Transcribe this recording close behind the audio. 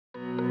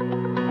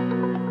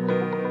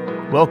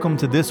Welcome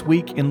to This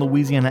Week in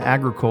Louisiana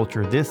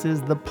Agriculture. This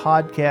is the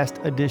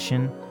podcast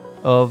edition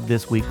of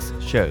this week's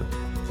show.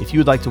 If you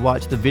would like to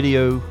watch the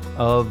video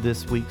of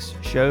this week's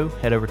show,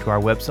 head over to our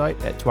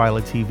website at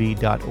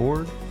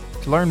twilatv.org.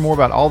 To learn more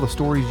about all the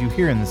stories you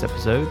hear in this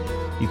episode,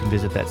 you can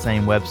visit that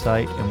same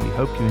website, and we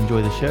hope you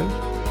enjoy the show.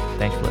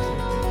 Thanks for listening.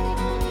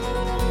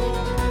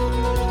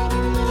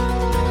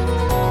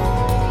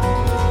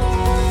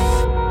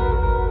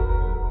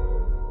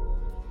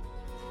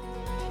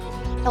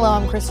 Hello,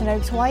 I'm Kristen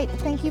Oakes White.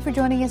 Thank you for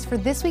joining us for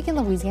This Week in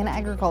Louisiana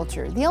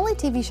Agriculture, the only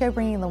TV show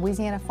bringing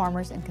Louisiana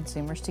farmers and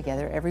consumers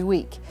together every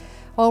week.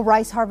 Well,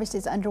 rice harvest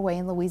is underway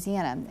in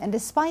Louisiana, and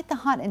despite the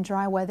hot and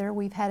dry weather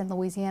we've had in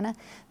Louisiana,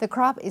 the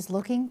crop is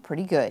looking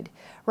pretty good.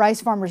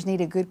 Rice farmers need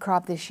a good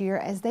crop this year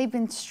as they've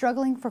been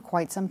struggling for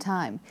quite some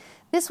time.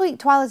 This week,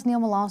 Twila's Neil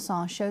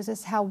Melanson shows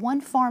us how one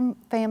farm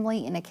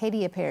family in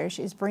Acadia Parish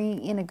is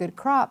bringing in a good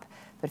crop,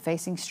 but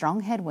facing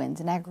strong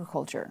headwinds in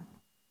agriculture.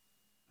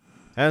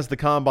 As the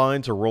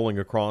combines are rolling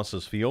across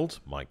his fields,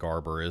 Mike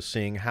Garber is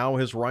seeing how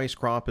his rice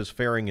crop is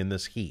faring in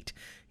this heat.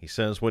 He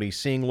says what he's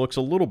seeing looks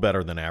a little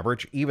better than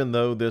average, even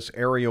though this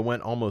area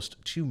went almost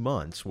 2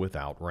 months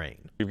without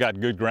rain. We've got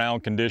good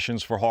ground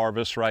conditions for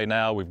harvest right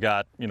now. We've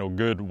got,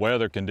 good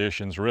weather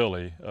conditions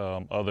really,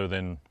 other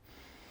than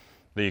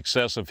the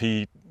excessive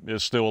heat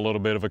is still a little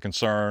bit of a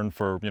concern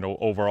for,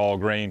 overall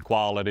grain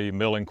quality,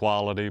 milling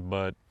quality,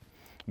 but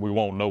we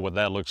won't know what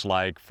that looks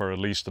like for at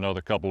least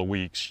another couple of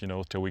weeks,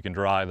 till we can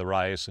dry the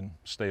rice and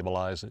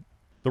stabilize it.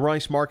 The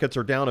rice markets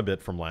are down a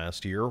bit from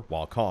last year,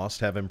 while costs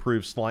have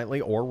improved slightly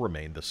or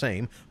remained the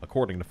same,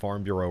 according to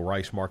Farm Bureau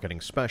rice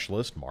marketing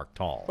specialist Mark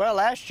Tall. Well,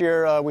 last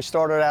year we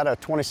started out at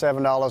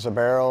 $27 a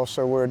barrel,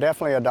 so we're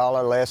definitely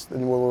 $1 less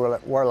than we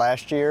were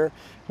last year.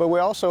 But we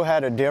also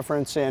had a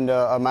difference in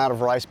the amount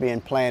of rice being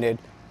planted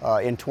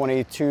in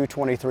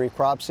 22-23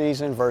 crop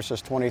season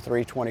versus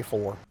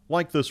 23-24.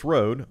 Like this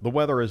road, the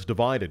weather has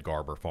divided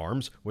Garber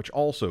Farms, which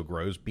also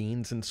grows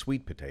beans and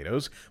sweet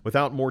potatoes.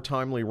 Without more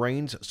timely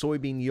rains,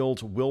 soybean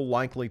yields will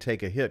likely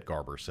take a hit,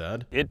 Garber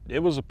said.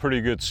 It was a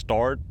pretty good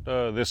start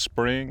this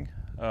spring.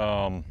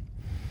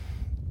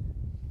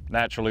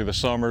 Naturally, the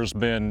summer's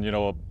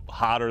been,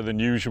 hotter than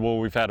usual.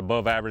 We've had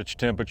above average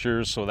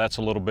temperatures, so that's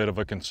a little bit of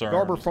a concern.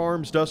 Garber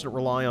Farms doesn't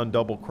rely on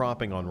double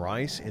cropping on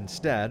rice.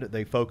 Instead,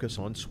 they focus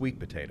on sweet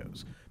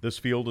potatoes. This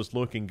field is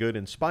looking good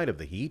in spite of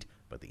the heat,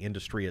 but the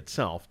industry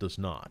itself does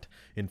not.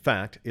 In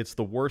fact, it's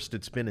the worst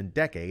it's been in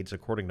decades,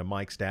 according to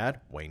Mike's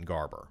dad, Wayne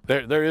Garber.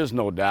 There is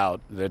no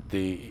doubt that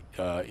the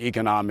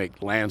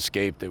economic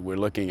landscape that we're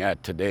looking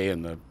at today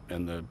and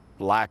the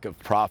lack of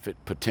profit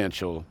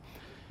potential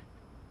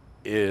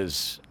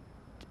is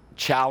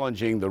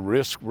challenging the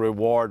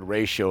risk-reward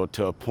ratio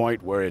to a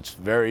point where it's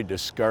very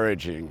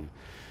discouraging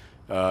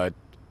to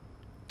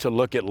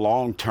look at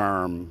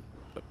long-term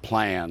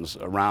plans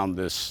around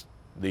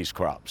these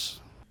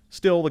crops.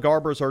 Still, the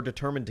Garbers are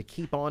determined to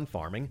keep on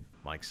farming.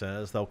 Mike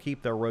says they'll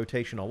keep their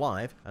rotation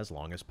alive as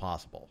long as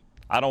possible.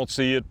 I don't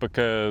see it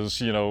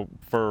because,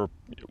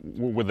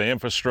 with the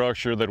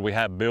infrastructure that we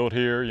have built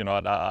here,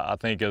 I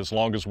think as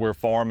long as we're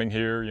farming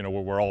here,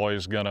 we're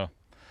always gonna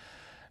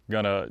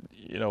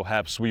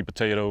have sweet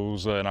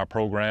potatoes in our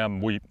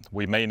program. We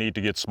may need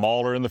to get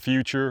smaller in the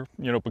future,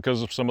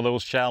 because of some of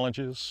those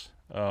challenges.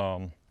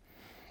 But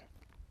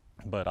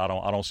I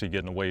don't see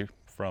getting away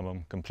from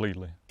them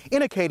completely.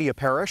 In Acadia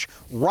Parish,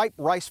 ripe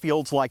rice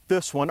fields like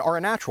this one are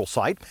a natural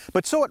sight,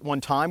 but so at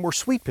one time were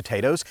sweet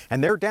potatoes,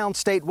 and they're down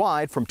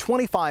statewide from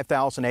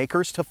 25,000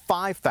 acres to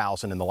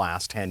 5,000 in the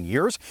last 10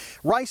 years.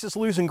 Rice is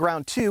losing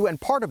ground too, and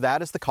part of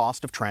that is the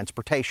cost of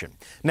transportation.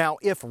 Now,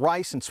 if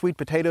rice and sweet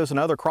potatoes and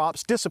other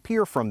crops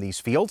disappear from these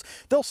fields,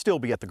 they'll still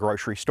be at the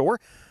grocery store,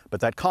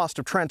 but that cost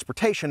of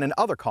transportation and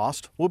other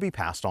costs will be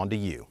passed on to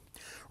you.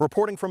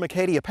 Reporting from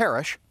Acadia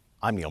Parish,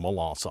 I'm Neil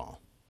Melanson.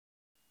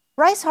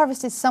 Rice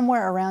harvest is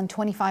somewhere around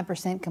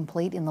 25%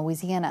 complete in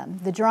Louisiana.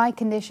 The dry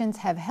conditions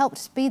have helped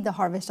speed the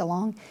harvest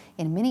along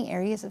in many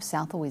areas of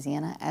South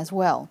Louisiana as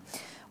well.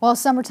 While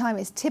summertime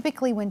is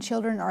typically when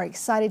children are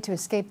excited to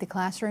escape the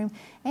classroom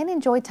and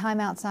enjoy time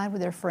outside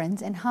with their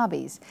friends and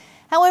hobbies.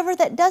 However,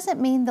 that doesn't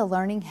mean the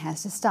learning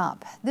has to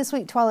stop. This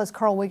week, Twila's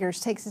Carl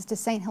Wiggers takes us to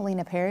St.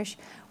 Helena Parish,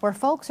 where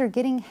folks are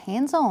getting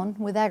hands-on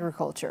with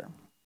agriculture.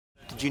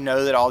 Did you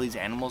know that all these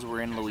animals were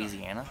in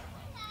Louisiana?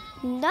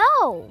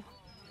 No.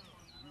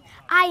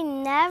 I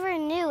never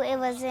knew it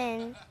was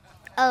in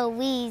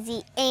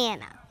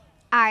Louisiana.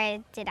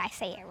 Or did I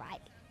say it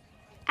right?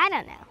 I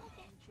don't know.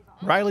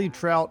 Riley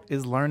Trout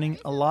is learning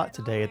a lot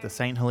today at the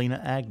St.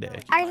 Helena Ag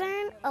Day. I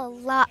learned a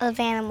lot of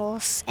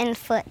animals and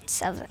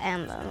foots of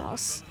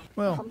animals.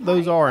 Well,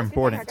 those are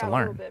important to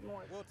learn.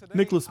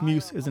 Nicholas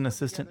Muse is an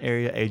assistant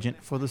area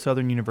agent for the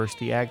Southern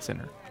University Ag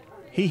Center.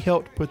 He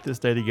helped put this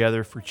day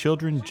together for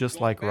children just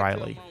like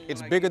Riley.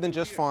 It's bigger than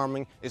just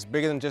farming. It's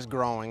bigger than just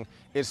growing.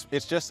 It's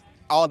just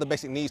all the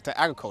basic needs to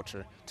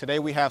agriculture. Today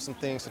we have some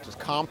things such as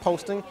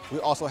composting. We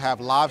also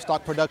have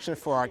livestock production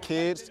for our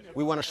kids.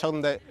 We want to show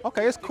them that,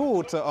 okay, it's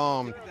cool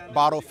to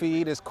bottle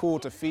feed, it's cool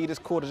to feed, it's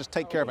cool to just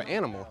take care of an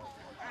animal.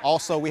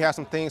 Also, we have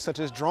some things such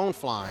as drone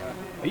flying.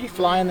 Are you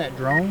flying that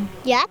drone?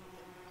 Yep,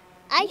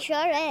 I sure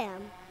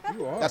am.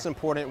 That's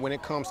important when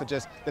it comes to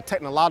just the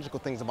technological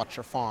things about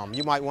your farm.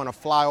 You might want to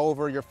fly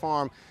over your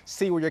farm,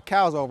 see where your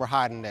cows are over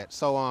hiding at.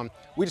 So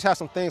we just have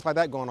some things like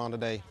that going on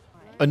today.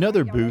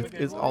 Another booth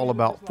is all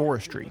about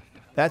forestry.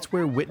 That's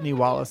where Whitney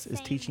Wallace is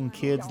teaching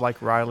kids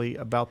like Riley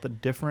about the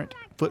different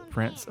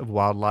footprints of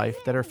wildlife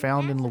that are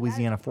found in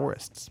Louisiana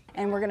forests.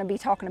 And we're going to be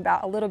talking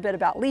about a little bit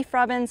about leaf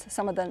rubbins,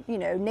 some of the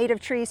native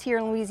trees here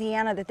in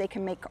Louisiana that they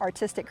can make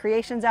artistic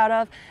creations out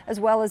of, as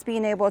well as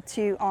being able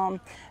to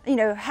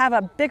have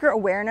a bigger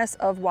awareness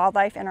of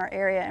wildlife in our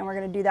area. And we're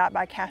going to do that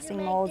by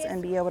casting molds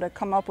and be able to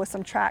come up with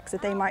some tracks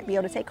that they might be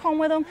able to take home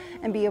with them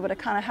and be able to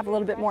kind of have a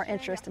little bit more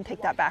interest and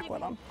take that back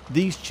with them.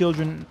 These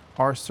children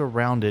are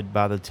surrounded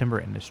by the timber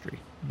industry,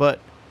 but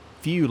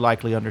few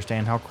likely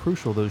understand how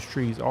crucial those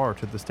trees are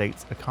to the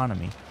state's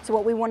economy. So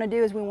what we want to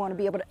do is we want to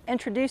be able to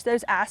introduce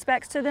those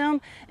aspects to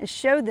them and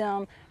show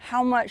them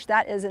how much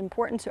that is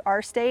important to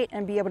our state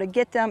and be able to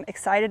get them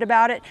excited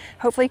about it,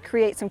 hopefully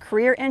create some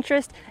career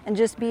interest, and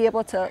just be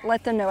able to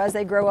let them know as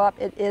they grow up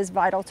it is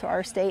vital to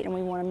our state, and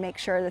we want to make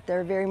sure that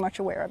they're very much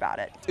aware about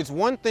it. It's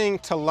one thing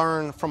to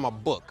learn from a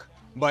book,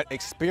 but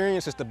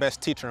experience is the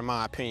best teacher in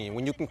my opinion.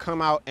 When you can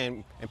come out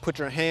and put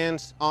your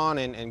hands on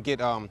and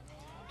get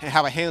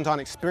have a hands-on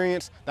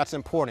experience, that's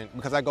important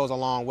because that goes a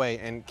long way,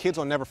 and kids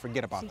will never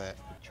forget about that.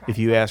 If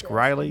you ask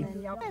Riley,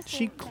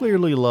 she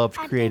clearly loves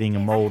creating a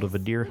mold of a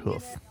deer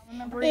hoof.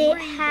 It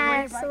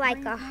has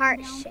like a heart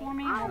shape.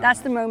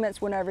 That's the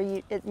moments whenever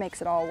it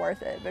makes it all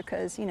worth it,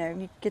 because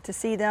you get to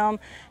see them,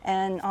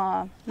 and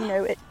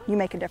you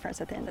make a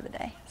difference at the end of the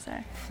day. So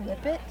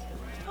flip it.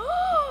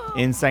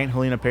 In St.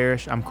 Helena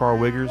Parish, I'm Carl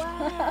Wiggers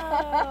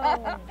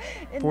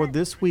for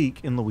This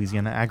Week in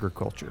Louisiana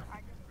Agriculture.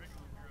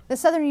 The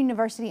Southern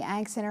University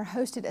Ag Center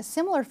hosted a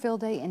similar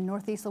field day in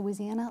Northeast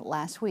Louisiana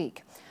last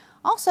week.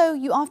 Also,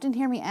 you often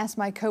hear me ask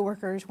my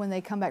coworkers when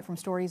they come back from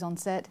stories on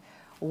set,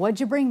 "What'd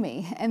you bring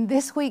me?" And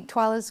this week,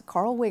 Twila's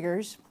Carl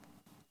Wiggers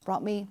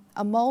brought me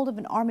a mold of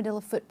an armadillo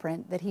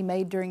footprint that he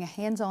made during a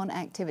hands-on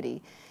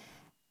activity.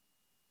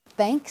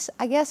 Thanks,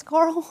 I guess,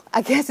 Carl.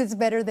 I guess it's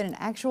better than an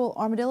actual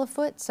armadillo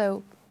foot,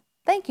 so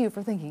thank you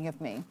for thinking of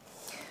me.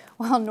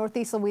 Well,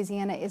 Northeast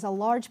Louisiana is a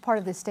large part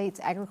of the state's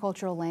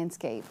agricultural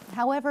landscape.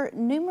 However,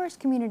 numerous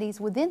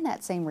communities within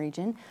that same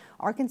region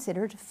are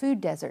considered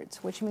food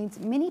deserts, which means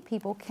many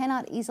people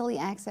cannot easily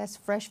access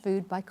fresh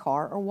food by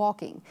car or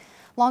walking.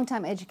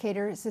 Longtime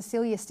educator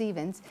Cecilia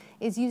Stevens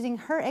is using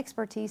her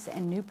expertise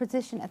and new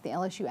position at the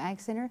LSU Ag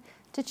Center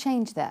to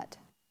change that.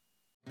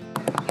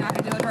 Y'all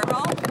can do it for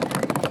home?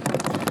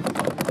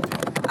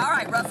 All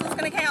right, Russell's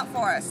going to count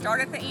for us.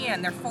 Start at the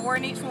end. There are 4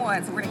 in each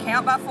one, so we're going to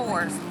count by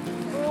 4s.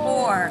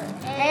 4,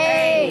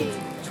 8,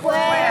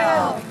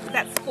 12.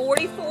 That's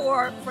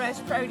 44 fresh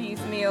produce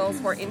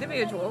meals for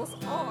individuals.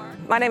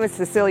 My name is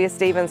Cecilia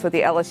Stevens with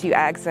the LSU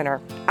Ag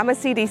Center. I'm a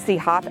CDC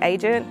HOP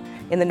agent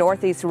in the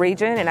Northeast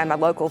region, and I'm a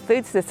local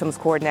food systems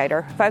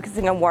coordinator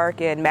focusing on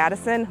work in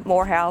Madison,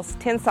 Morehouse,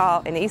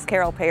 Tensas, and East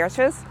Carroll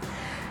parishes,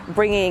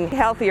 bringing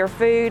healthier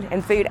food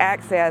and food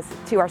access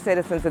to our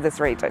citizens of this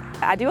region.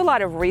 I do a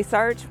lot of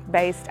research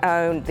based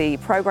on the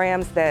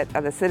programs that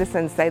the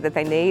citizens say that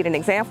they need. An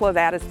example of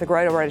that is the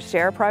Grow to Row to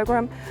Share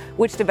program,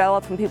 which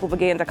developed when people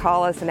began to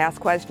call us and ask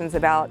questions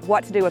about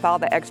what to do with all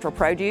the extra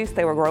produce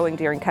they were growing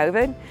during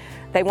COVID.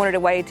 They wanted a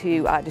way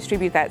to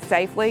distribute that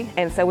safely,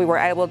 and so we were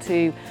able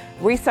to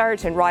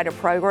research and write a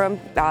program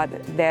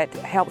that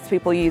helps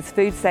people use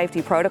food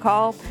safety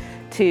protocol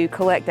to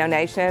collect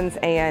donations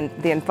and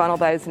then funnel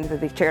those into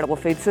the charitable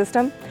food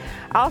system.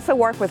 I also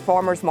work with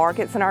farmers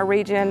markets in our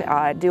region,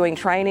 doing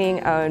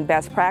training on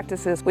best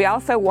practices. We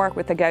also work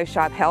with the Go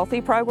Shop Healthy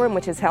program,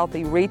 which is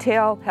healthy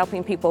retail,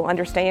 helping people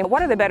understand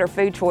what are the better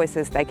food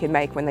choices they can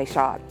make when they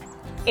shop.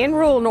 In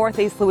rural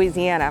Northeast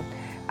Louisiana,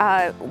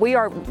 we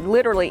are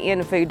literally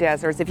in food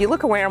deserts. If you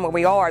look around where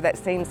we are, that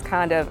seems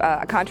kind of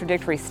a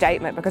contradictory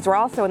statement because we're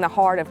also in the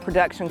heart of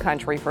production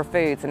country for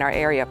foods in our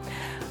area.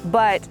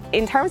 But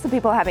in terms of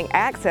people having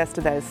access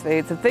to those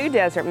foods, a food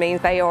desert means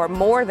they are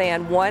more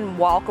than 1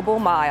 walkable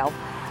mile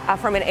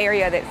from an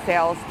area that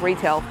sells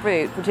retail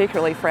food,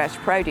 particularly fresh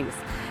produce.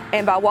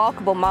 And by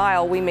walkable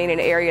mile, we mean an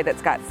area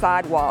that's got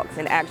sidewalks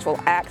and actual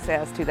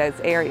access to those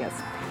areas.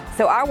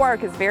 So our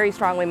work is very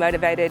strongly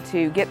motivated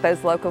to get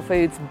those local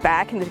foods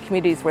back into the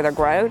communities where they're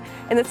grown.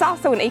 And it's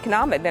also an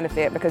economic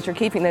benefit because you're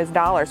keeping those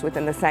dollars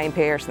within the same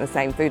parish and the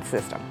same food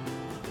system.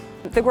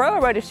 The Grow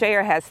to Row to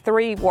Share has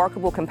 3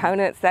 workable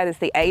components. That is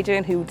the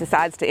agent who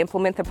decides to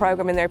implement the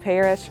program in their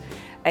parish,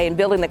 and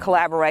building the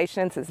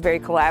collaborations. It's a very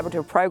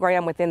collaborative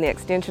program within the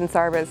extension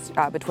service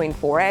between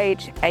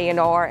 4-H,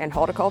 A&R, and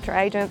horticulture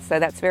agents. So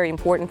that's very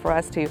important for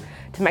us to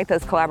make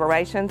those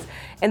collaborations.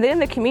 And then in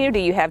the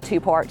community, you have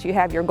 2 parts. You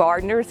have your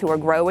gardeners who are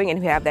growing and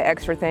who have the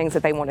extra things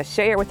that they want to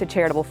share with the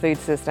charitable food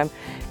system.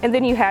 And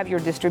then you have your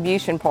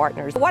distribution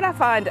partners. What I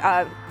find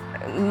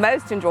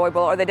most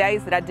enjoyable are the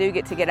days that I do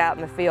get to get out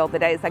in the field, the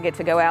days I get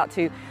to go out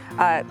to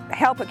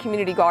help a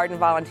community garden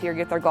volunteer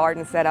get their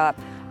garden set up,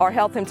 or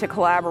help them to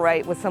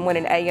collaborate with someone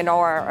in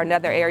A&R or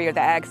another area of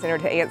the Ag Center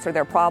to answer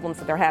their problems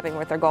that they're having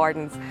with their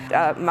gardens.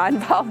 My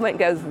involvement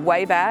goes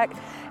way back.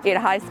 In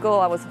high school,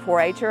 I was a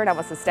 4-H'er and I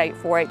was a state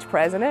 4-H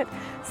president.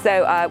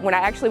 So when I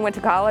actually went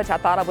to college, I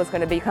thought I was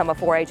going to become a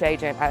 4-H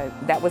agent.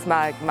 That was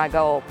my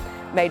goal,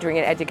 majoring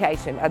in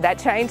education. That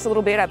changed a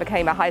little bit. I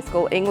became a high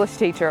school English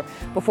teacher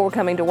before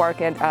coming to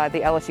work at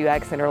the LSU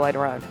Ag Center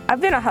later on. I've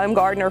been a home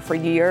gardener for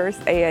years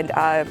and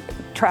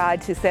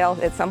tried to sell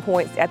at some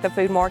point at the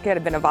food market.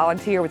 I've been a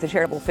volunteer with the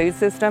charitable food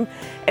system.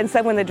 And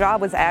so when the job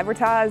was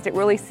advertised, it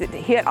really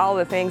hit all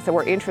the things that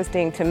were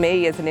interesting to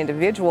me as an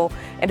individual,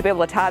 and to be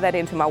able to tie that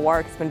into my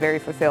work has been very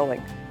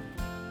fulfilling.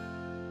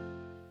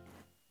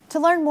 To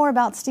learn more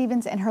about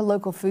Stevens and her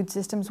local food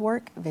systems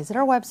work, visit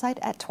our website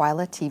at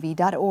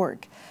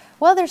twilatv.org.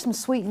 Well, there's some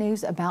sweet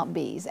news about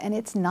bees, and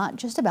it's not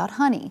just about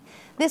honey.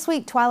 This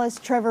week, Twila's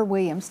Trevor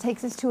Williams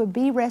takes us to a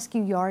bee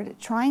rescue yard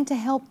trying to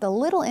help the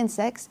little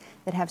insects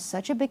that have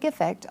such a big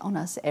effect on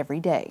us every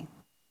day.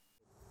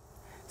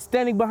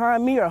 Standing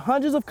behind me are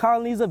hundreds of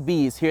colonies of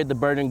bees here at the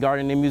Bird and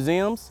Garden and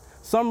Museums.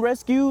 Some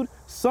rescued,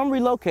 some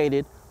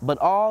relocated, but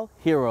all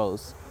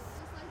heroes.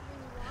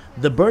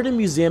 The Bird and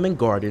Museum and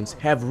Gardens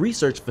have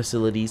research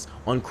facilities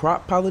on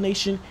crop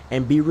pollination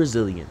and bee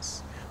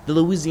resilience. The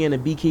Louisiana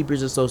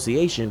Beekeepers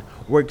Association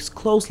works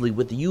closely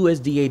with the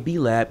USDA Bee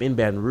Lab in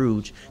Baton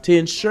Rouge to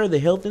ensure the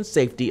health and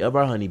safety of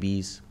our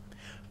honeybees.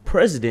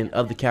 President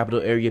of the Capital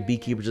Area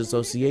Beekeepers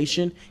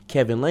Association,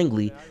 Kevin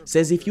Langley,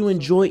 says if you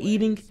enjoy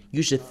eating,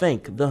 you should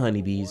thank the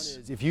honeybees.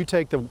 If you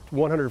take the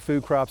 100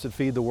 food crops that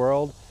feed the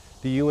world,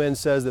 the UN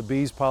says that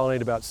bees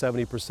pollinate about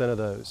 70% of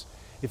those.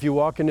 If you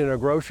walk into a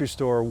grocery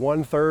store,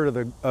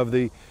 1/3 of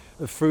the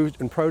fruit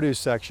and produce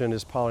section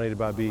is pollinated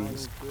by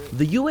bees.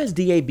 The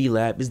USDA Bee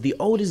Lab is the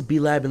oldest bee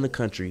lab in the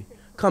country.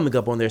 Coming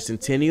up on their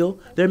centennial,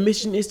 their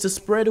mission is to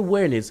spread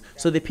awareness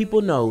so that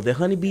people know that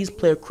honeybees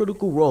play a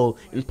critical role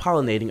in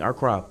pollinating our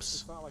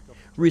crops.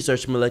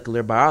 Research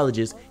molecular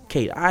biologist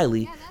Kate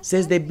Eiley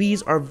says that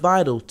bees are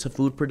vital to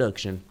food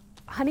production.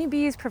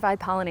 Honeybees provide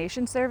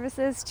pollination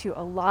services to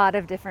a lot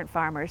of different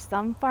farmers.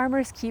 Some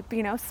farmers keep,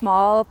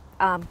 small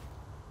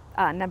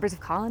numbers of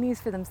colonies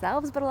for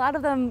themselves, but a lot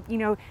of them,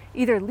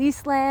 either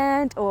lease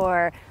land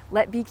or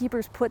let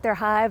beekeepers put their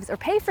hives, or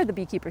pay for the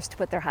beekeepers to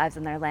put their hives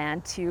in their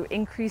land to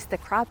increase the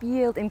crop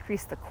yield,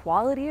 increase the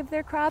quality of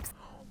their crops.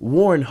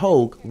 Warren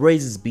Hogue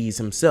raises bees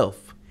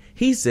himself.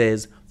 He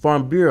says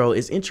Farm Bureau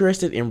is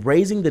interested in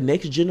raising the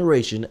next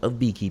generation of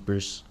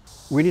beekeepers.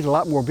 We need a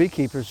lot more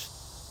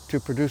beekeepers to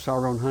produce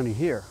our own honey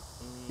here,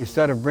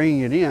 instead of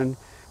bringing it in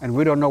and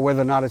we don't know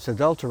whether or not it's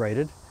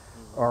adulterated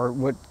or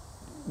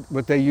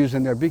what they use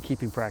in their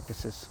beekeeping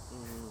practices.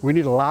 We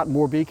need a lot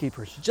more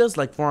beekeepers. Just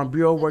like Farm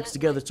Bureau works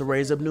together to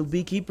raise up new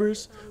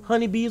beekeepers,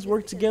 honeybees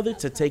work together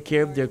to take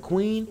care of their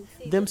queen,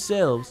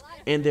 themselves,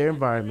 and their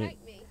environment.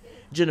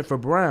 Jennifer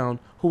Brown,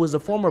 who is a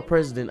former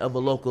president of a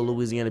local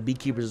Louisiana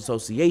Beekeepers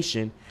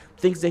Association,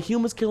 thinks that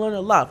humans can learn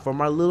a lot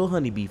from our little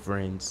honeybee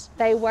friends.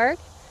 They work,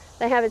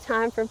 they have a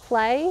time for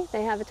play,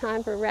 they have a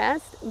time for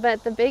rest,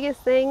 but the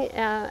biggest thing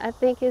I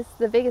think is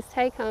the biggest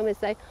take home is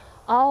they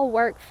all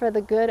work for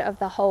the good of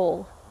the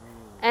whole.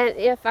 And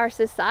if our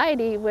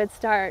society would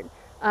start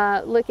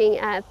looking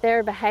at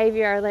their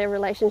behavior or their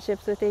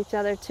relationships with each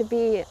other to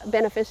be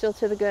beneficial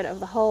to the good of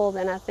the whole,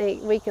 then I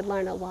think we could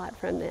learn a lot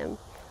from them.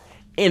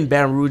 In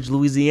Baton Rouge,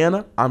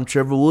 Louisiana, I'm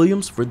Trevor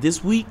Williams for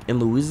This Week in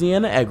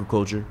Louisiana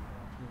Agriculture.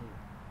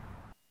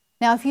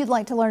 Now, if you'd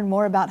like to learn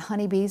more about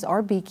honeybees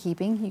or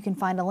beekeeping, you can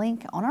find a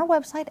link on our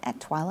website at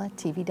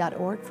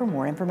twilatv.org for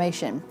more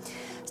information.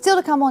 Still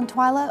to come on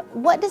Twila,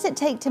 what does it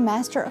take to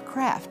master a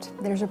craft?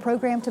 There's a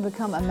program to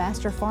become a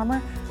master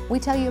farmer. We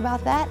tell you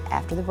about that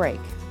after the break.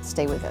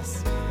 Stay with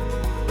us.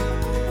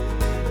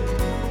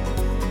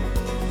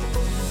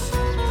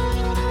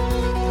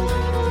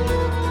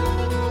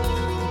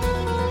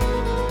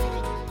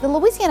 The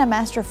Louisiana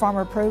Master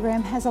Farmer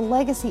Program has a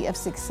legacy of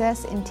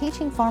success in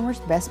teaching farmers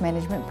best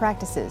management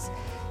practices.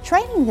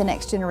 Training the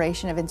next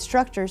generation of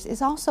instructors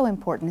is also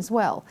important as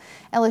well.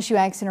 LSU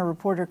Ag Center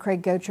reporter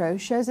Craig Gautreaux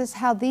shows us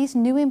how these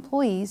new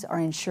employees are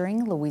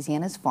ensuring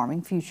Louisiana's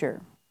farming future.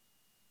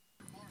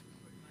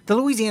 The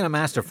Louisiana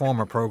Master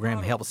Farmer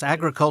Program helps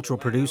agricultural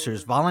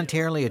producers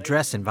voluntarily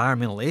address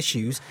environmental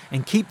issues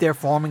and keep their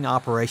farming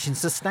operations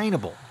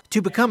sustainable.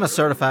 To become a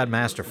certified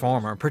master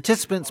farmer,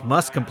 participants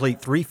must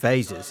complete 3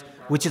 phases,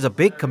 which is a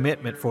big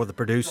commitment for the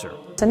producer.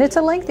 And it's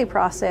a lengthy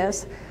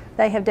process.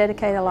 They have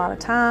dedicated a lot of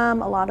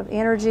time, a lot of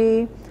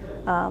energy,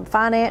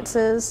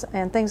 finances,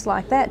 and things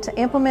like that to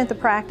implement the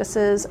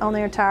practices on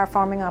their entire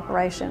farming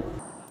operation.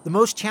 The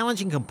most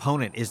challenging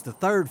component is the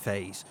 3rd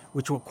phase,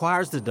 which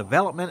requires the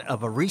development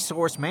of a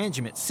resource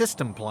management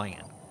system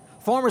plan.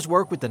 Farmers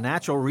work with the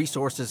Natural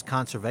Resources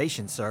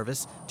Conservation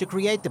Service to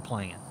create the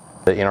plan.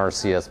 The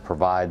NRCS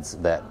provides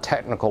that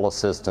technical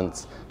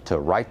assistance to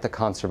write the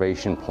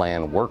conservation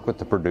plan, work with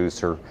the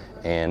producer,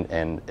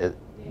 and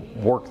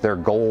work their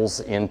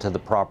goals into the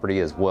property,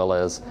 as well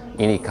as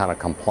any kind of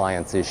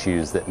compliance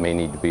issues that may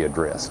need to be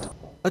addressed.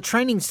 A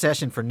training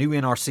session for new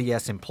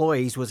NRCS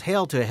employees was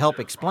held to help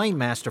explain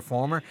Master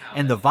Farmer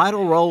and the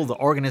vital role the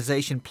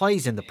organization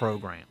plays in the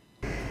program.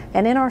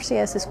 And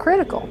NRCS is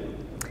critical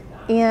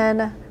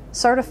in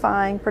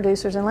certifying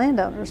producers and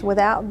landowners.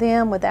 Without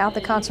them, without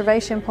the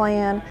conservation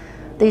plan,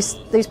 these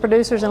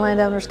producers and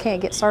landowners can't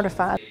get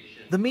certified.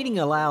 The meeting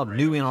allowed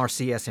new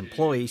NRCS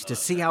employees to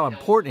see how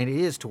important it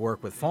is to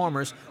work with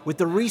farmers with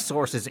the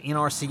resources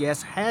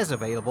NRCS has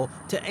available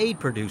to aid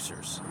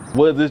producers.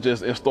 Whether it's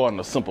just installing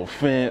a simple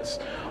fence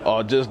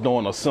or just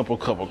doing a simple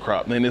cover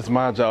crop, then it's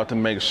my job to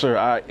make sure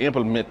I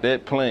implement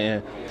that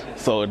plan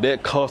so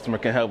that customer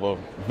can have a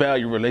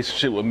value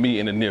relationship with me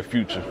in the near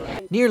future.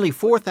 Nearly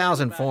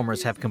 4,000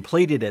 farmers have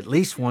completed at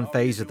least one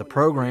phase of the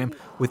program,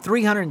 with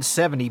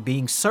 370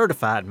 being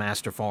certified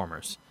Master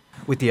Farmers.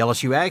 With the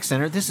LSU Ag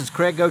Center, this is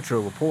Craig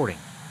Gotro reporting.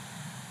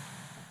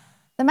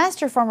 The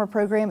Master Farmer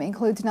program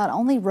includes not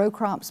only row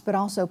crops, but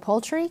also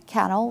poultry,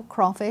 cattle,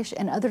 crawfish,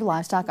 and other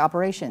livestock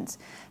operations.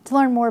 To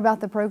learn more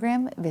about the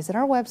program, visit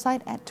our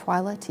website at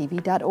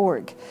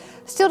twilatv.org.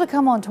 Still to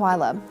come on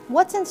Twila,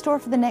 what's in store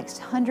for the next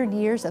 100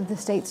 years of the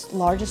state's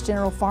largest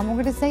general farm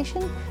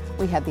organization?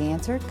 We have the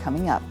answer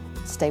coming up.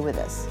 Stay with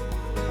us.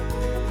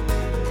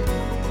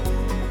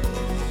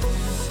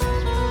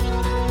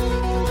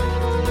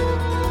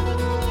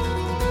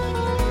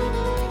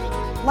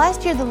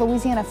 Last year, the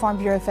Louisiana Farm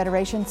Bureau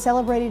Federation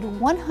celebrated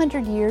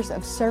 100 years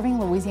of serving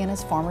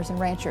Louisiana's farmers and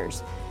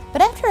ranchers.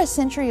 But after a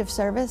century of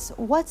service,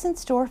 what's in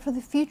store for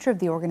the future of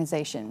the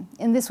organization?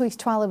 In this week's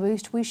Twila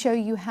Boost, we show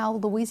you how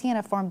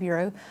Louisiana Farm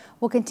Bureau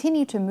will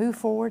continue to move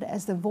forward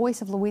as the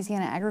voice of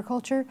Louisiana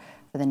agriculture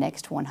for the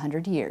next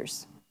 100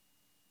 years.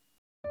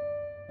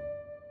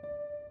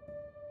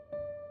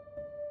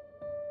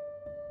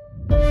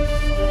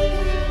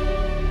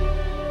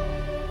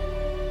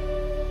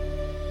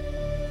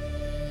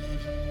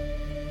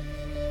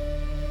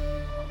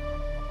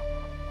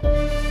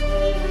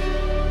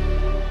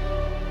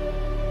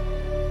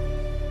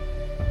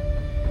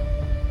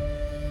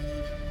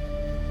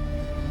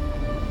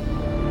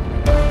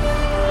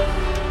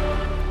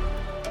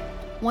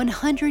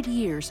 "100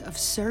 years of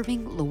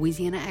serving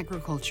Louisiana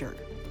agriculture.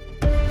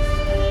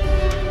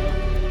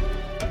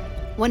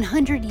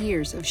 100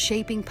 years of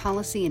shaping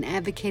policy and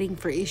advocating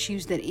for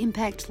issues that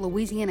impact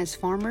Louisiana's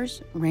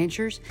farmers,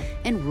 ranchers,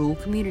 and rural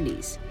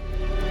communities.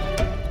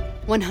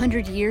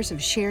 100 years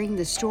of sharing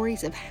the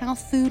stories of how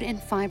food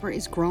and fiber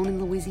is grown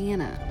in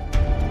Louisiana.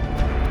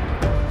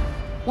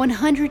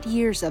 100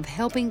 years of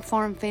helping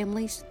farm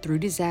families through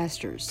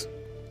disasters.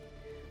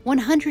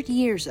 100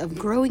 years of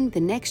growing the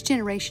next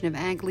generation of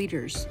ag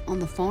leaders on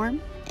the farm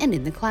and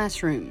in the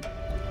classroom.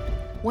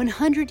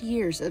 100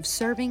 years of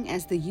serving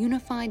as the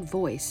unified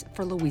voice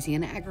for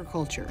Louisiana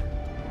agriculture."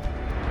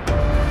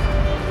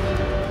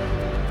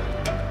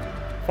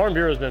 Farm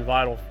Bureau has been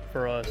vital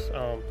for us,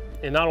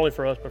 and not only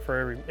for us, but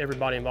for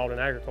everybody involved in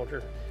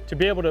agriculture. To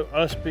be able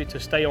to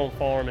stay on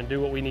farm and do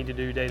what we need to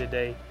do day to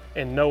day,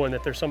 and knowing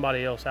that there's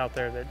somebody else out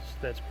there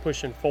that's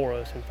pushing for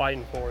us and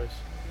fighting for us.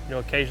 You know,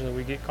 occasionally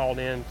we get called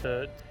in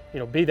to,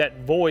 be that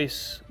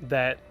voice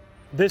that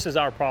this is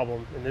our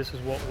problem and this is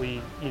what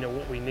we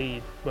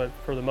need. But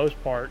for the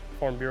most part,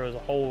 Farm Bureau as a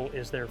whole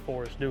is there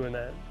for us doing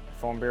that.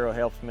 Farm Bureau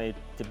helps me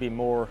to be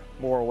more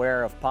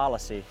aware of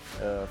policy,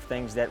 of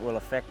things that will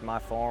affect my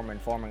farm and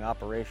farming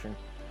operation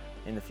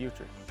in the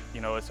future.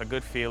 It's a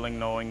good feeling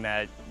knowing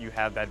that you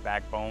have that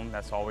backbone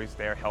that's always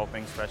there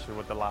helping, especially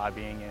with the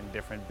lobbying and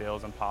different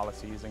bills and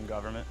policies in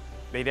government.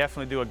 They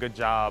definitely do a good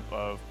job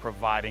of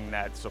providing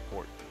that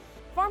support.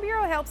 Farm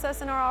Bureau helps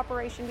us in our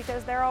operation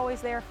because they're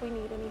always there if we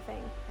need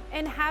anything.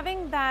 And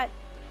having that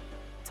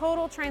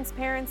total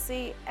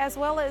transparency, as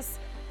well as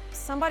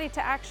somebody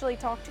to actually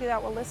talk to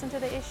that will listen to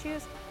the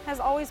issues, has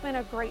always been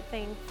a great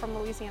thing from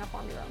Louisiana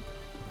Farm Bureau.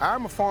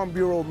 I'm a Farm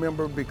Bureau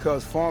member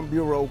because Farm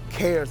Bureau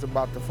cares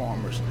about the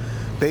farmers.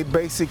 They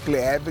basically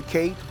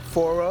advocate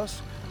for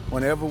us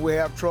whenever we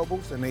have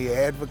troubles, and they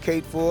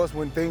advocate for us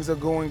when things are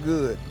going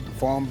good. The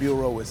Farm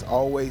Bureau is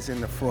always in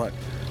the front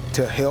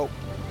to help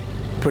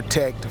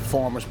protect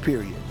farmers,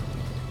 period.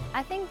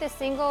 I think the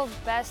single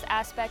best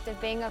aspect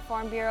of being a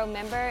Farm Bureau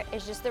member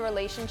is just the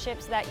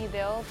relationships that you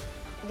build,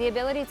 the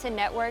ability to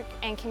network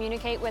and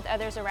communicate with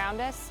others around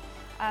us.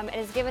 It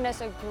has given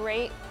us a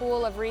great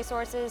pool of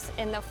resources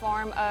in the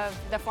form of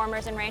the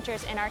farmers and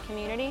ranchers in our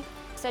community,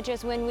 such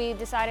as when we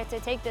decided to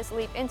take this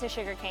leap into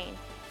sugarcane.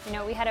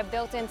 We had a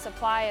built-in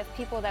supply of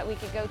people that we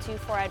could go to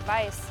for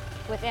advice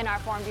within our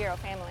Farm Bureau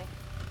family.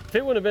 If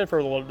it wouldn't have been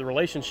for the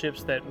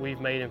relationships that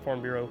we've made in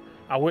Farm Bureau,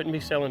 I wouldn't be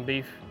selling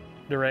beef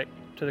direct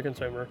to the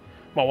consumer.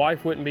 My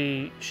wife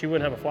she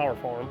wouldn't have a flower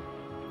farm,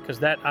 because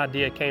that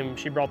idea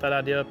she brought that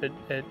idea up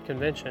at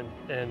convention,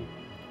 and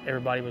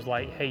everybody was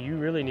like, hey, you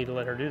really need to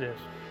let her do this.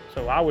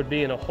 So I would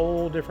be in a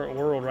whole different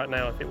world right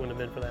now if it wouldn't have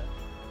been for that.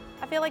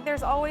 I feel like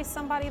there's always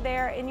somebody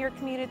there in your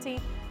community,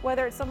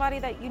 whether it's somebody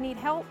that you need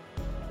help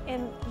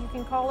and you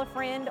can call a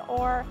friend,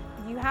 or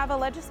you have a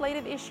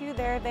legislative issue,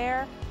 they're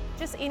there,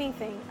 just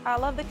anything. I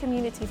love the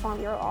community Farm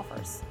Bureau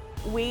offers.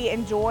 We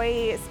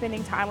enjoy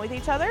spending time with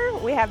each other.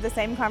 We have the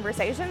same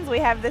conversations. We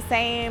have the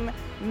same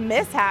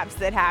mishaps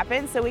that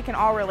happen, so we can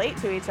all relate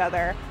to each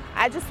other.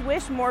 I just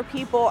wish more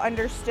people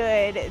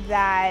understood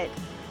that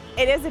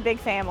it is a big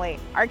family.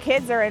 Our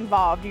kids are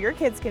involved. Your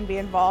kids can be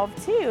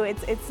involved too.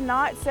 It's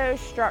not so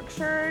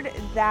structured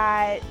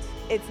that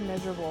it's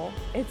miserable.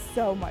 It's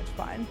so much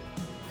fun.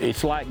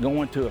 It's like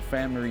going to a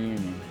family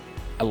reunion.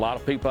 A lot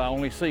of people I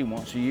only see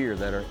once a year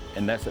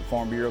and that's at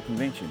Farm Bureau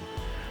Convention.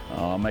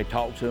 I may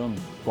talk to them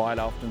quite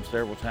often,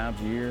 several times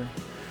a year,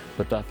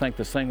 but I think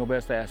the single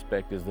best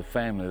aspect is the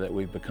family that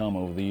we've become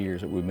over the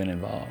years that we've been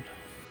involved.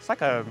 It's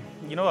like a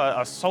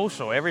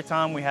social every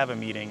time we have a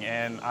meeting,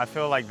 and I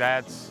feel like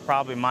that's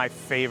probably my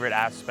favorite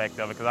aspect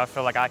of it, because I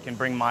feel like I can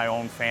bring my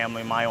own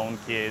family, my own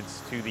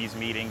kids to these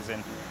meetings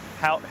and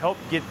help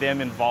get them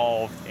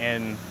involved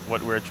in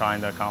what we're trying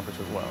to accomplish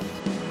as well.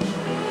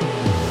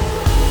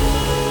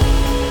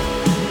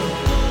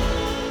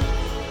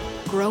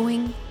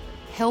 Growing,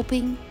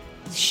 helping,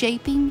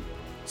 shaping,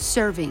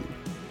 serving.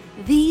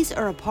 These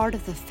are a part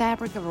of the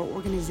fabric of our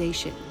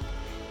organization,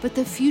 but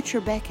the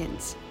future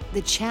beckons.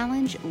 The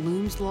challenge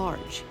looms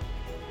large.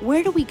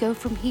 Where do we go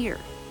from here?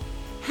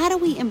 How do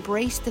we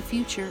embrace the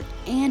future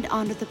and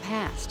honor the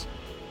past?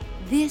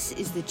 This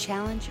is the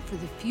challenge for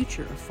the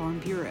future of Farm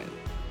Bureau.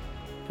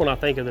 When I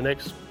think of the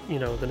next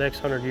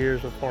 100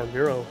 years of Farm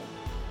Bureau,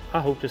 I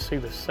hope to see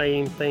the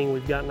same thing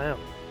we've got now,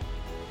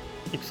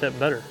 except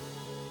better.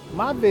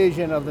 My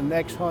vision of the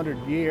next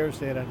 100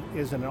 years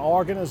is an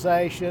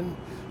organization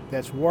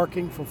that's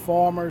working for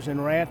farmers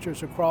and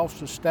ranchers across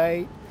the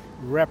state,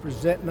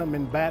 representing them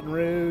in Baton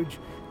Rouge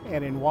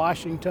and in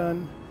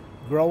Washington,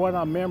 growing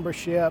our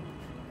membership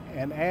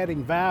and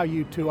adding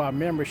value to our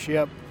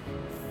membership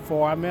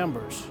for our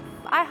members.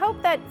 I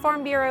hope that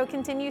Farm Bureau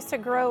continues to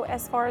grow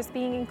as far as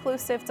being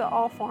inclusive to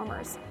all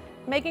farmers,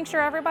 making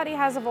sure everybody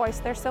has a voice.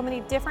 There's so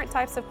many different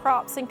types of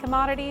crops and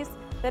commodities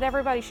that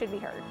everybody should be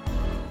heard.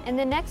 In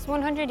the next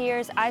 100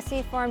 years, I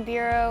see Farm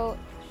Bureau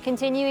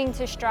continuing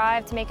to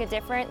strive to make a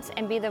difference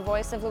and be the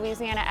voice of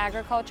Louisiana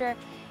agriculture,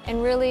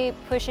 and really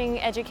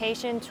pushing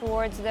education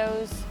towards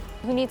those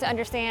who need to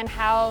understand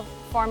how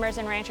farmers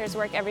and ranchers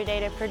work every day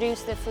to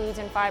produce the foods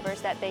and fibers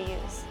that they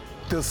use.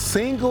 The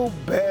single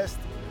best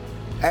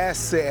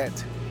asset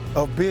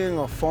of being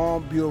a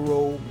Farm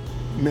Bureau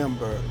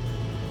member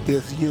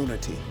is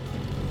unity.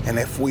 And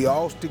if we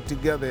all stick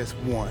together as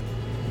one,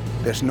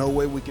 there's no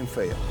way we can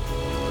fail.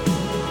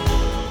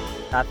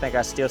 I think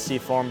I still see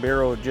Farm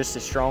Bureau just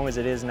as strong as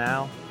it is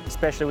now,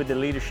 especially with the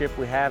leadership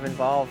we have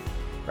involved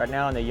right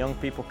now and the young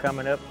people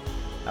coming up.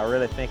 I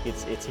really think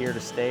it's here to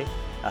stay.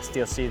 I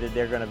still see that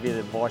they're going to be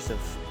the voice of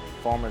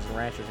farmers and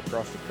ranchers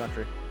across the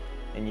country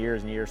in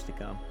years and years to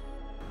come.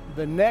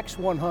 The next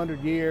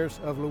 100 years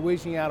of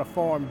Louisiana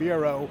Farm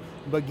Bureau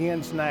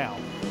begins now.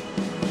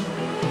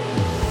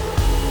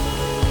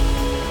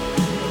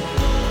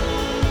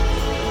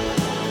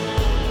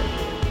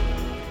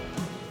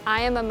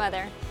 I am a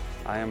mother.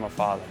 I am a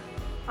father.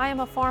 I am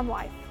a farm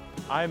wife.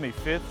 I am a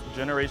 5th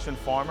generation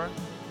farmer,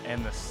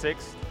 and the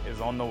 6th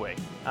is on the way.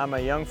 I'm a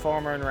young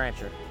farmer and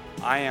rancher.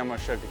 I am a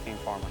sugarcane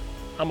farmer.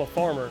 I'm a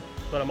farmer,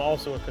 but I'm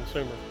also a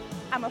consumer.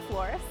 I'm a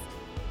florist.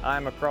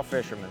 I'm a craw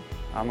fisherman.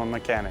 I'm a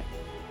mechanic.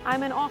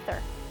 I'm an author.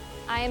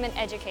 I am an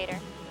educator.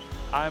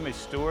 I am a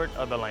steward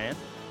of the land.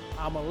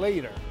 I'm a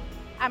leader.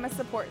 I'm a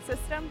support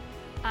system.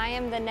 I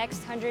am the next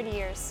 100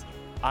 years.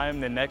 I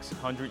am the next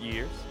 100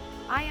 years.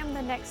 I am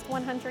the next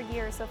 100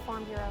 years of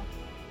Farm Bureau.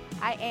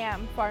 I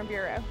am Farm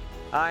Bureau.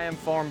 I am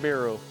Farm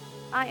Bureau.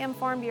 I am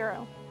Farm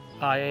Bureau.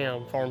 I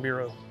am Farm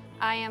Bureau.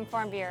 I am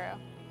Farm Bureau.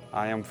 I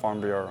am Farm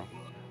Bureau.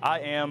 I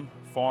am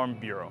Farm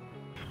Bureau.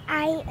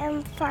 I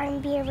am Farm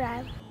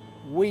Bureau.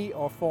 We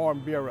are Farm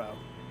Bureau.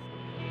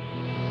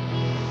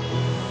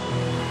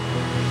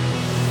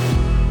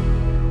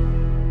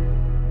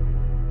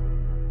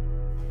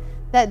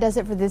 That does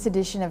it for this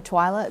edition of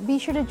Twila. Be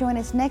sure to join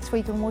us next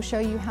week when we'll show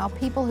you how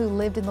people who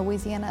lived in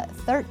Louisiana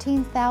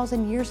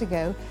 13,000 years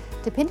ago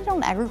depended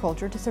on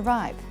agriculture to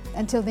survive.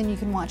 Until then, you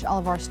can watch all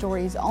of our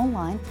stories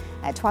online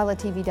at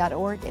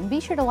twilatv.org, and be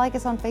sure to like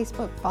us on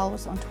Facebook, follow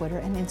us on Twitter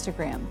and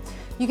Instagram.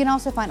 You can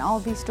also find all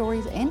of these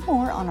stories and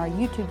more on our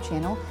YouTube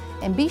channel,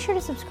 and be sure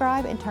to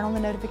subscribe and turn on the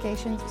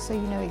notifications so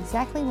you know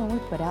exactly when we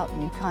put out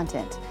new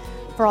content.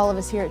 For all of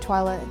us here at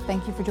Twila,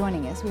 thank you for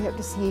joining us. We hope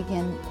to see you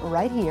again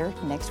right here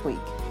next week.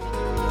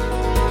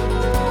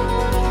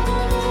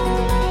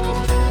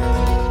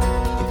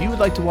 If you would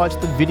like to watch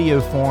the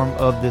video form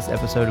of this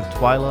episode of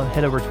Twila,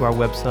 head over to our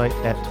website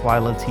at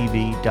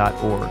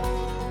twilatv.org.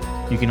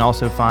 You can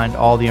also find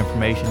all the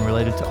information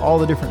related to all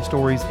the different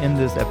stories in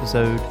this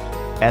episode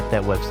at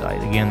that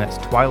website. Again, that's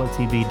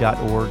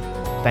twilatv.org.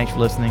 Thanks for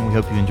listening. We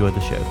hope you enjoyed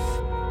the show.